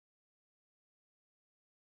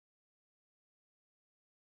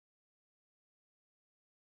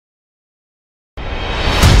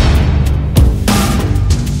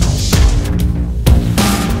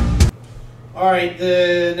All right,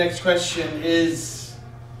 the next question is,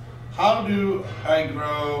 how do I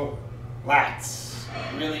grow lats?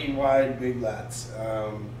 Really wide, big lats.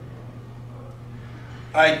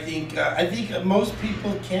 I think most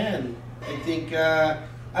people can. I think I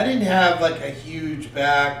didn't have like a huge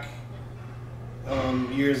back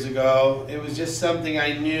years ago. It was just something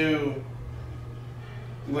I knew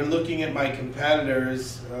when looking at my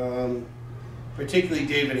competitors, particularly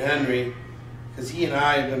David Henry, because he and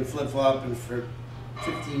I have been flip-flopping for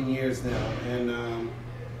 15 years now, and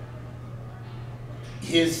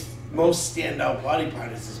his most standout body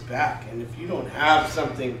part is his back. And if you don't have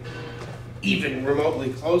something even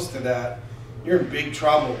remotely close to that, you're in big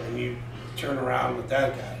trouble when you turn around with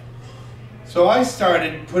that guy. So I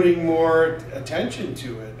started putting more attention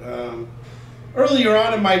to it. Earlier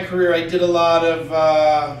on in my career, I did a lot of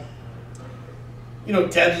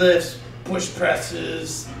deadlifts, push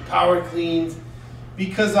presses, power cleans,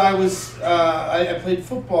 because I played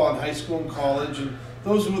football in high school and college, and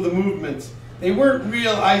those were the movements. They weren't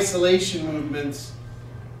real isolation movements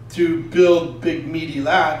to build big meaty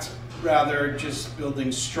lats, rather just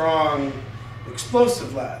building strong,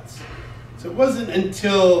 explosive lats. So it wasn't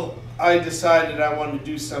until I decided I wanted to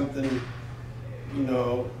do something,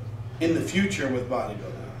 in the future with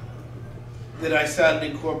bodybuilding, that I started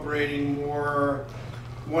incorporating more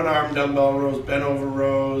one-arm dumbbell rows, bent over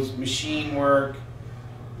rows, machine work,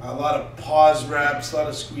 a lot of pause reps, a lot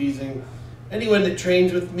of squeezing. Anyone that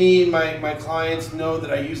trains with me, my clients know that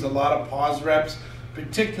I use a lot of pause reps,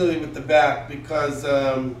 particularly with the back, because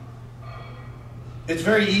it's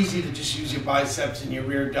very easy to just use your biceps and your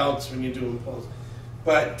rear delts when you're doing pulls.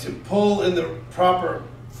 But to pull in the proper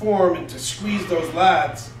form and to squeeze those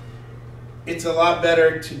lats, it's a lot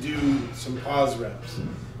better to do some pause reps.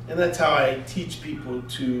 And that's how I teach people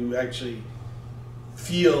to actually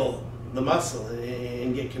feel the muscle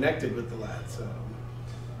and get connected with the lats.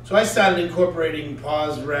 So I started incorporating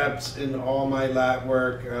pause reps in all my lat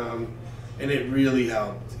work, and it really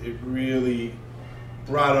helped. It really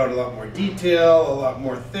brought out a lot more detail, a lot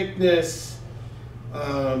more thickness.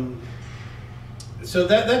 So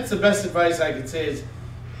that's the best advice I could say, is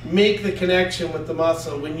make the connection with the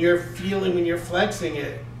muscle. When you're flexing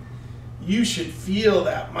it, you should feel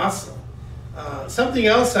that muscle. Something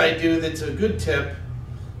else I do that's a good tip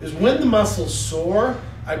is when the muscle's sore,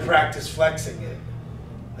 I practice flexing it.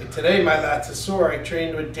 Like today, my lats are sore. I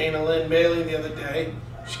trained with Dana Lynn Bailey the other day.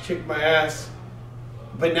 She kicked my ass.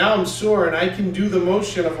 But now I'm sore, and I can do the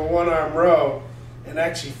motion of a one-arm row and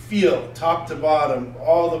actually feel top to bottom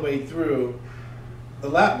all the way through the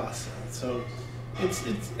lat muscle. So it's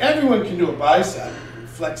everyone can do a bicep,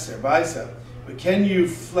 flex their bicep, but can you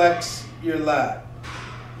flex your lat?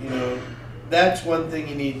 That's one thing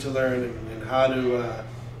you need to learn, and how to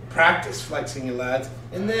practice flexing your lats,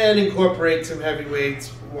 and then incorporate some heavy weights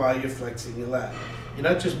while you're flexing your lat. You're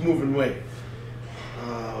not just moving weight.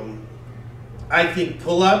 I think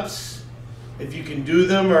pull-ups, if you can do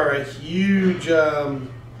them, are a huge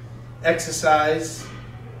exercise,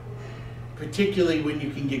 particularly when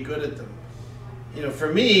you can get good at them.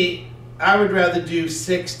 For me, I would rather do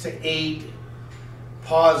 6 to 8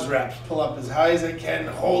 pause reps, pull up as high as I can,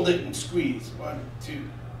 hold it and squeeze. 1, 2,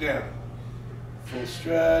 down. Full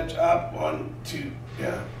stretch, up, 1, 2,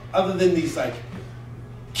 down. Other than these like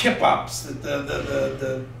kip ups that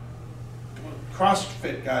the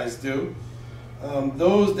CrossFit guys do,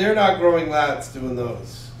 they're not growing lats doing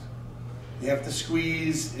those. You have to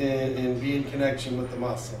squeeze and be in connection with the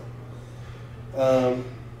muscle.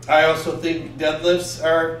 I also think deadlifts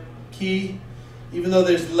are key. Even though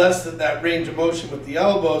there's less of that range of motion with the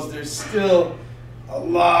elbows, there's still a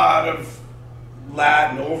lot of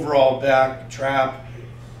lat and overall back, trap,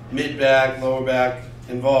 mid-back, lower back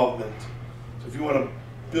involvement. So if you want to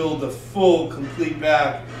build a full, complete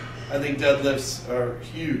back, I think deadlifts are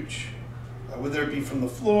huge. Whether it be from the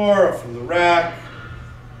floor or from the rack,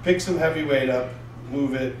 pick some heavy weight up,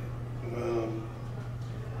 move it.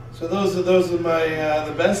 So those are my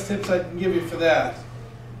the best tips I can give you for that.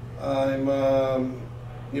 I've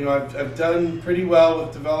done pretty well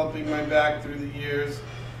with developing my back through the years,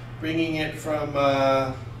 bringing it from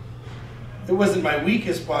it wasn't my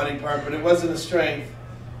weakest body part, but it wasn't a strength,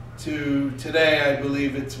 to today I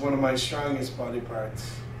believe it's one of my strongest body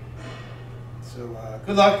parts. So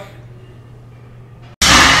good luck.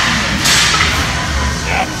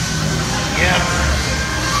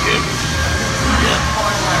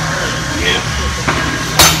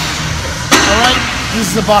 Alright, this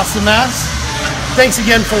is the Boston Mass. Thanks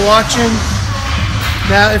again for watching.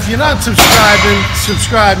 Now, if you're not subscribing,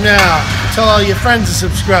 subscribe now. Tell all your friends to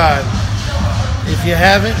subscribe. If you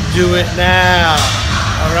haven't, do it now.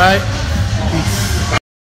 Alright? Peace.